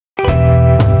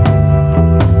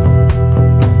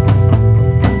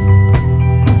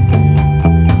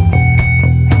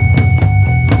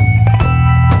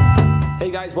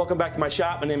welcome back to my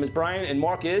shop. My name is Brian, and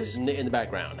Mark is in the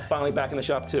background. Finally back in the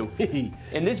shop too.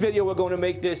 In this video, we're going to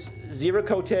make this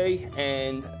Ziricote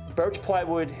and Birch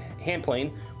plywood hand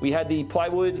plane. We had the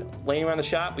plywood laying around the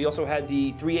shop. We also had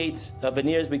the 3/8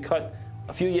 veneers we cut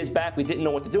a few years back. We didn't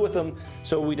know what to do with them,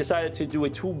 so we decided to do a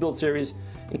tool build series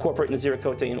incorporating the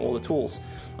Ziricote in all the tools.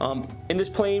 In this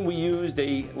plane, we used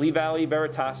a Lee Valley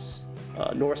Veritas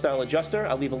Nora style adjuster.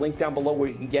 I'll leave a link down below where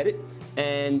you can get it.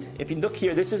 And if you look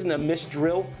here, this isn't a missed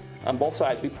drill on both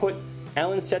sides. We put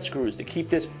Allen set screws to keep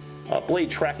this blade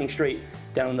tracking straight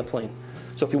down in the plane.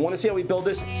 So if you want to see how we build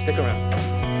this, stick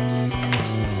around.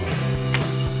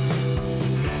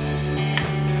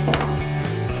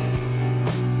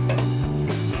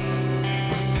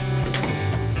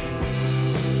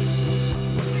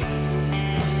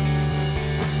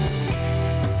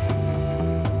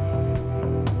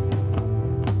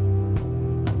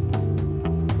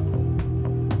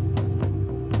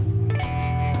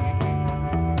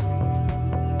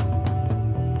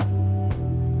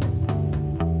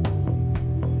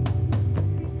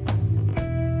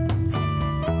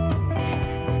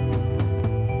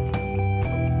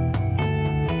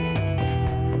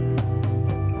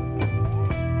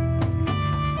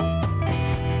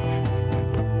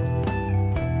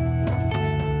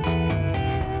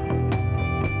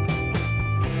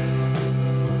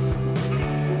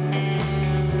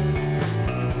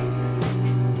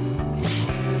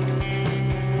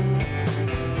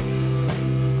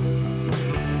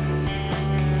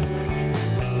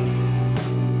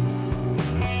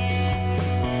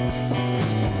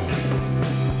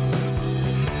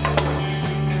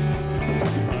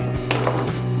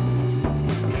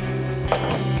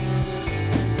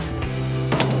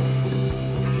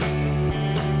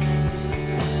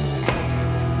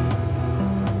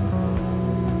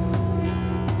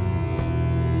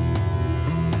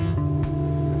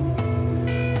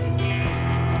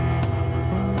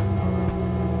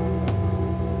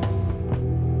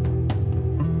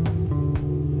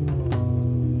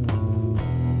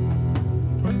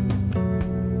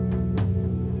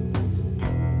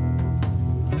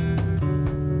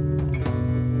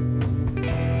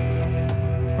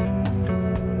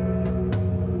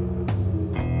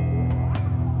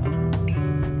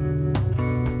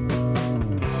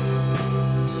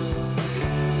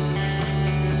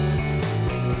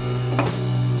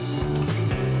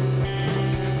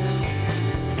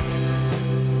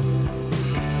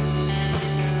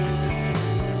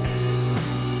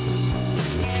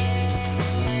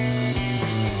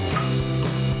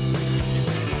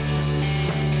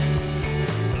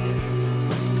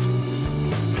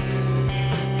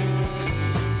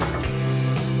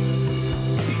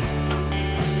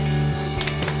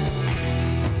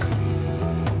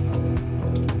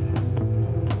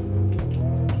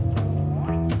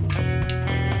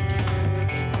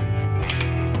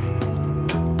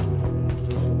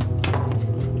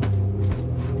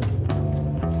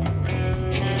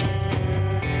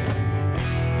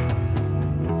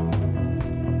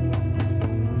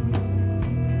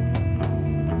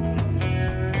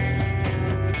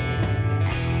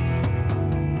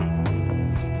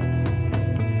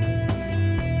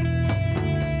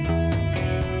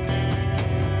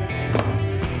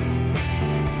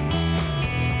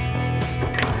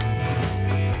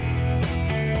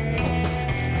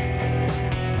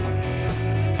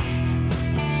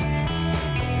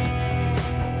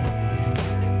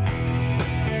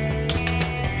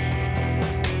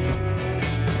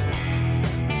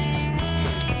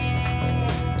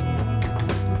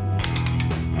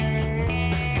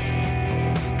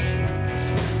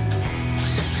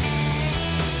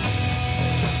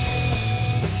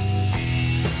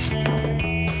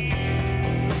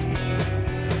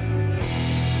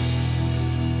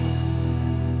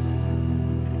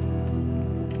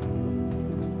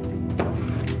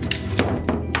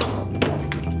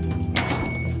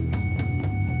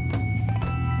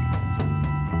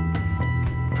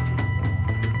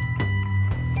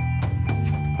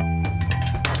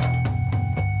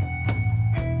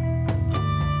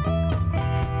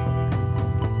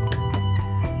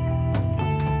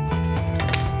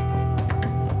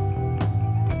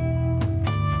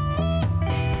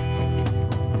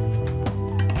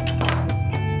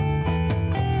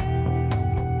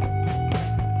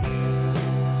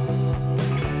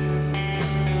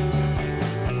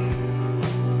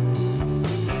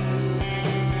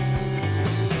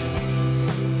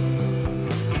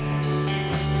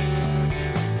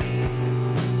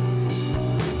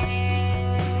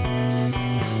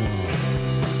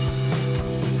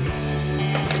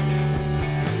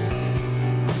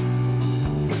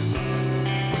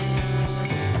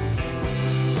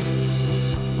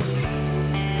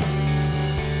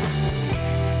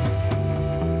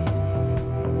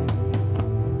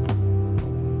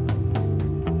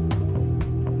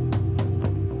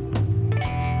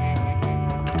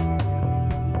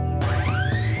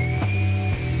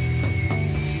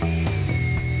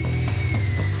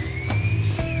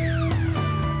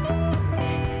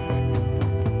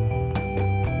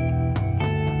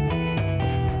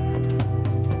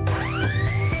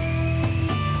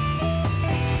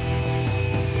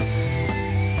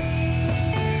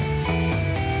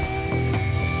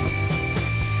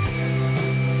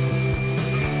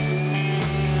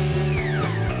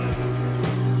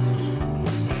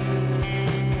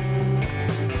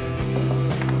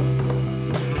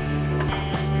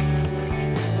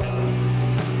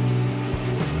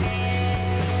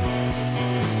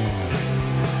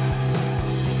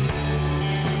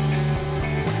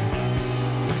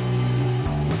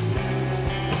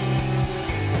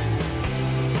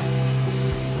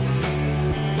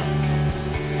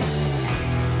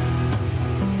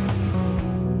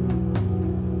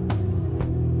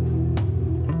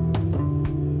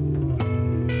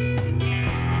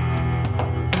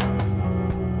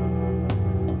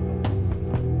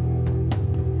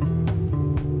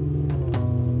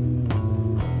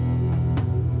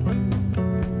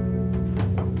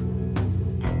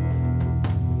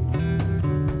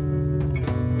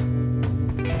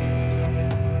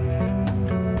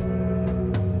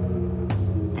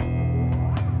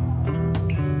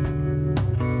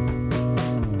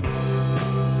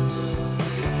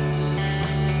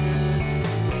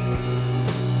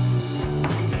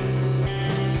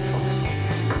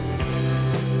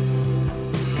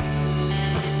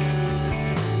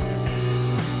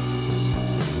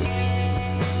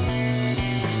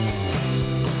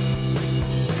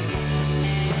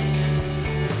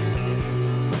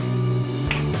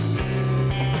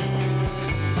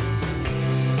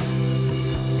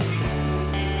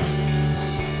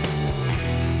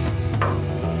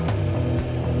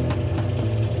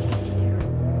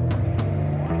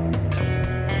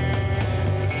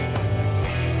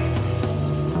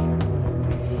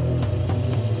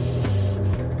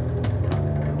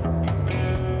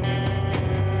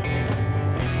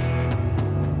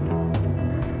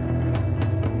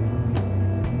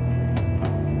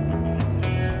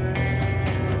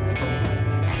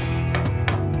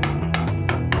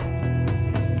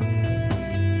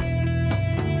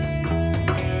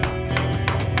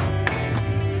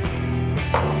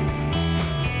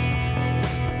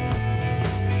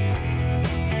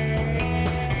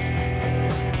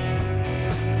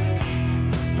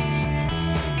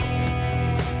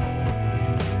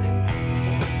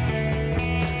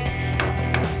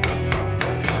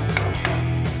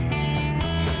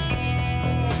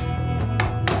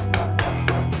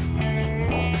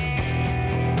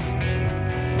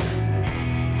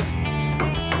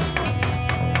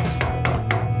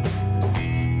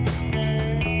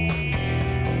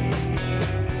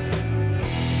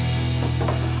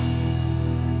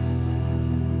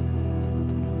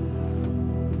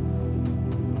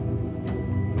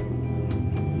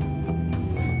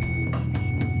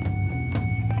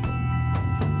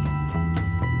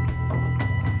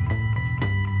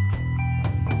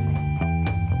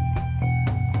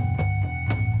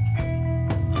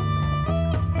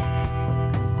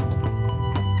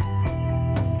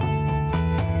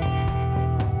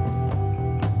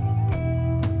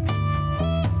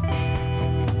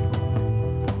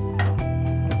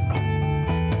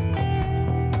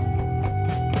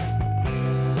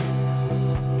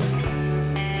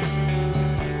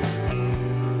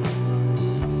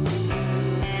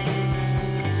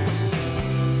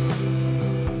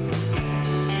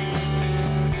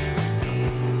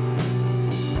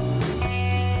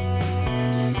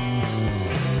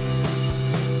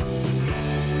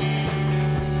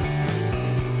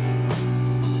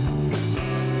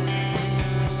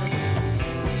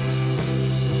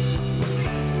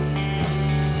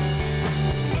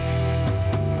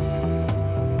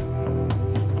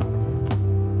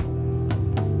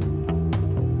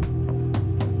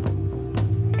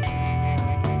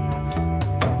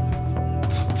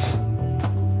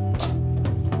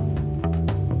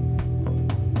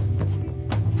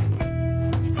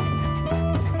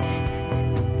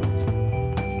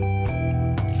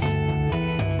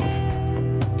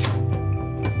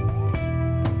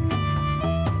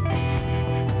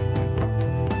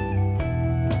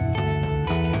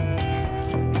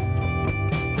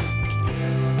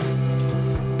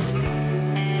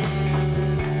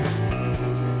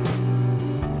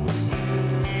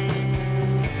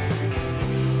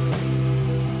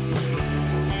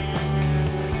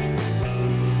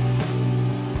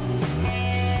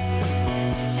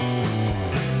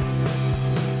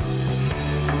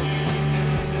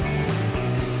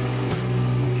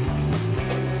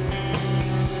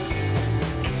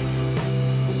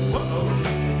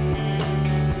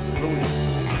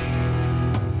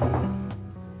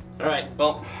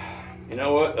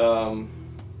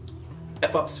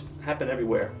 F-ups happen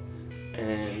everywhere,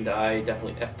 and I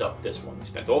definitely F'd up this one. We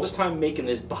spent all this time making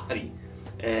this body,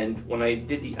 and when I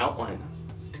did the outline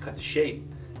to cut the shape,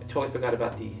 I totally forgot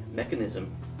about the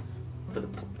mechanism for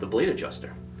the blade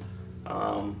adjuster.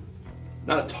 Not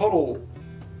a total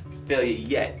failure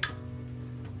yet.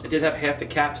 I did have half the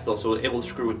cap still, so I was able to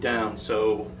screw it down.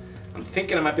 So I'm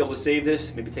thinking I might be able to save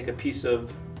this, maybe take a piece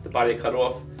of the body I cut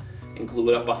off and glue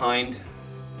it up behind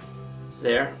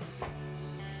there.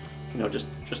 You know,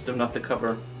 just enough to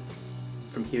cover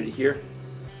from here to here.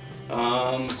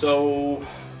 So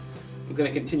I'm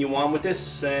gonna continue on with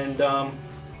this and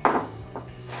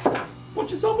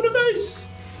put yourself in a vase.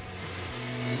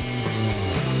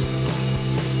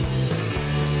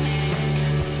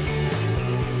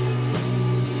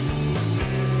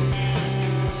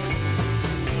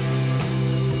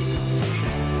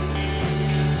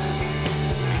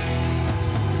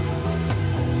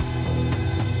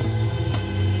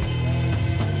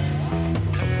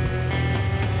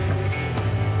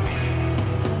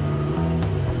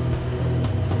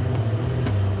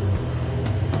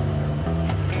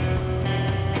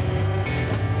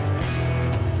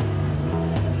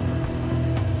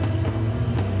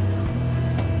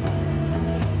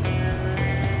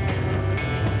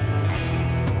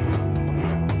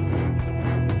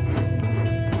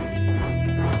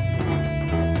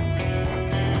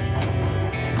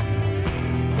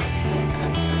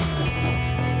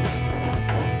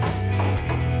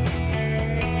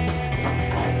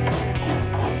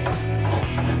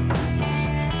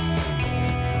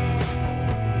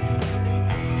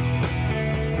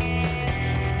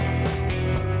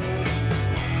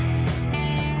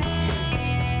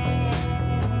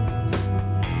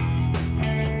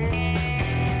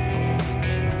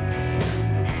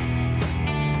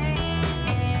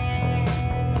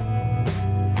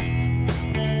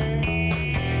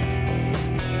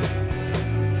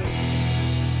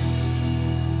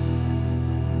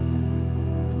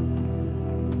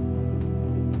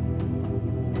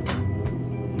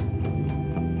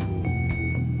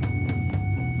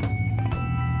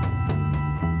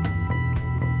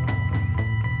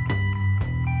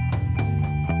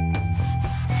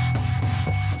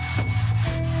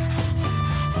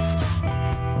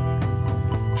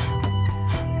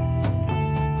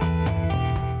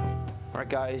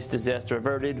 Guys, disaster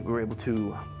averted. We were able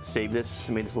to save this.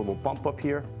 Made this little bump up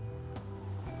here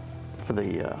for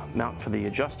the mount for the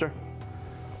adjuster.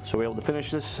 So we were able to finish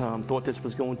this. Thought this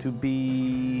was going to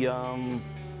be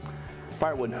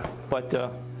firewood,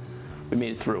 but we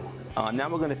made it through. Now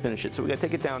we're going to finish it. So we're going to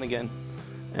take it down again,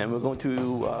 and we're going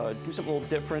to do something a little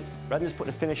different. Rather than just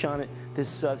putting a finish on it,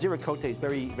 this Ziricote is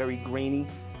very, very grainy,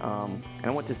 and I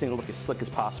want this thing to look as slick as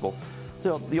possible.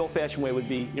 So the old-fashioned way would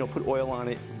be, you know, put oil on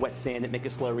it, wet sand it, make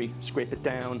it slurry, scrape it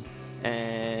down,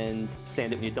 and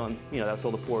sand it when you're done. You know, that'll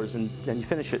fill the pores, and then you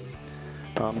finish it.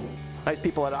 Nice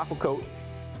people at Aqua Coat.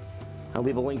 I'll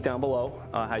leave a link down below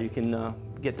how you can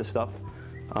get this stuff.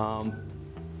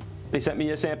 They sent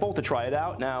me a sample to try it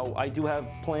out. Now, I do have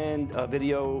planned a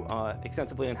video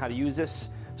extensively on how to use this,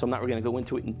 so I'm not really going to go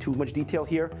into it in too much detail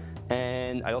here.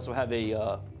 And I also have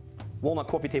a walnut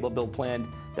coffee table build planned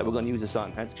that we're going to use this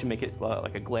on. That should make it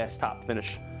like a glass top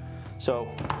finish. So,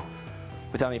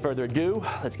 without any further ado,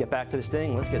 let's get back to this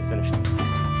thing. Let's get it finished.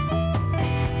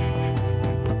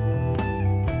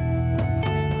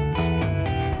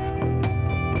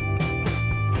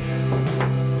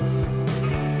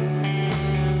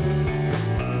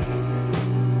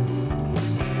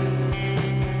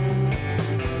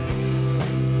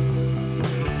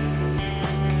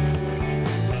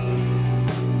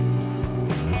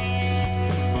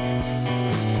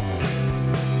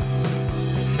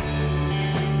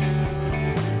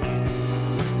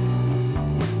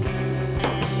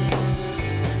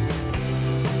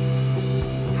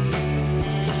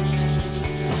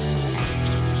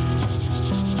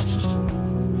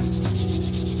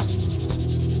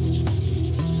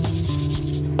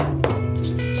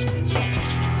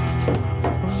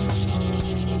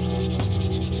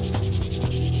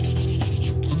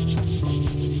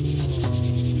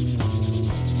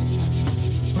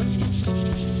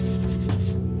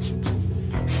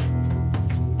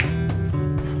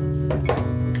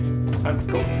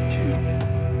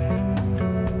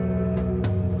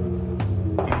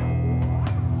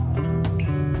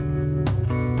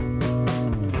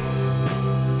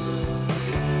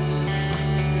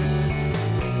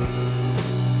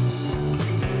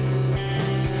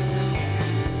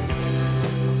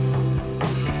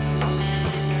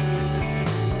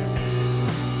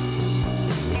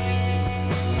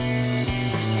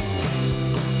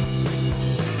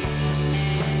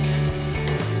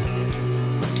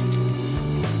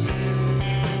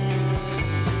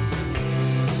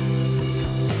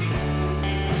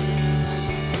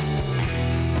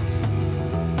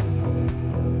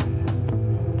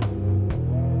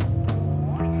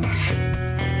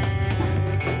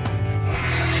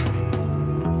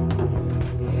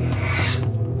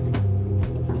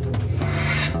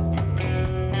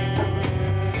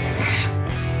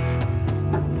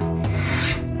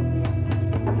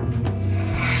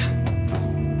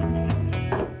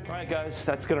 guys,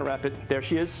 that's gonna wrap it. There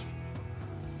she is.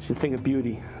 She's a thing of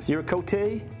beauty.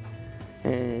 Ziricote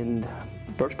and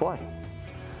Birch ply.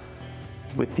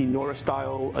 With the Nora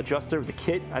style adjuster. It was a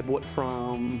kit I bought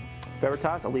from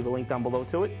Veritas. I'll leave a link down below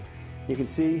to it. You can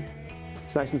see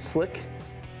it's nice and slick.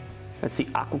 That's the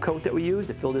Aqua Coat that we used.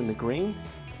 It filled in the green.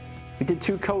 We did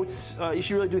 2 coats. You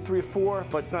should really do 3 or 4,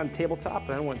 but it's not a tabletop,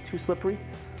 and I don't want it too slippery. You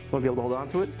want to be able to hold on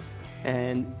to it.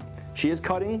 And she is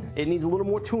cutting. It needs a little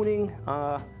more tuning.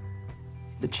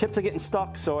 The chips are getting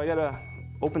stuck, so I gotta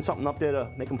open something up there to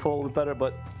make them flow a little bit better,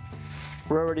 but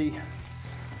we are already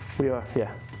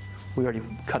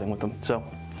cutting with them, so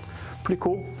pretty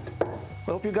cool. I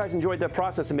hope you guys enjoyed that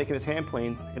process of making this hand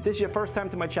plane. If this is your first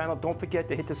time to my channel, don't forget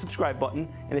to hit the subscribe button,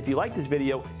 and if you like this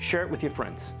video, share it with your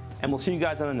friends. And we'll see you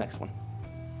guys on the next one.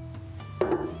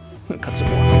 I'm gonna cut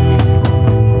some more.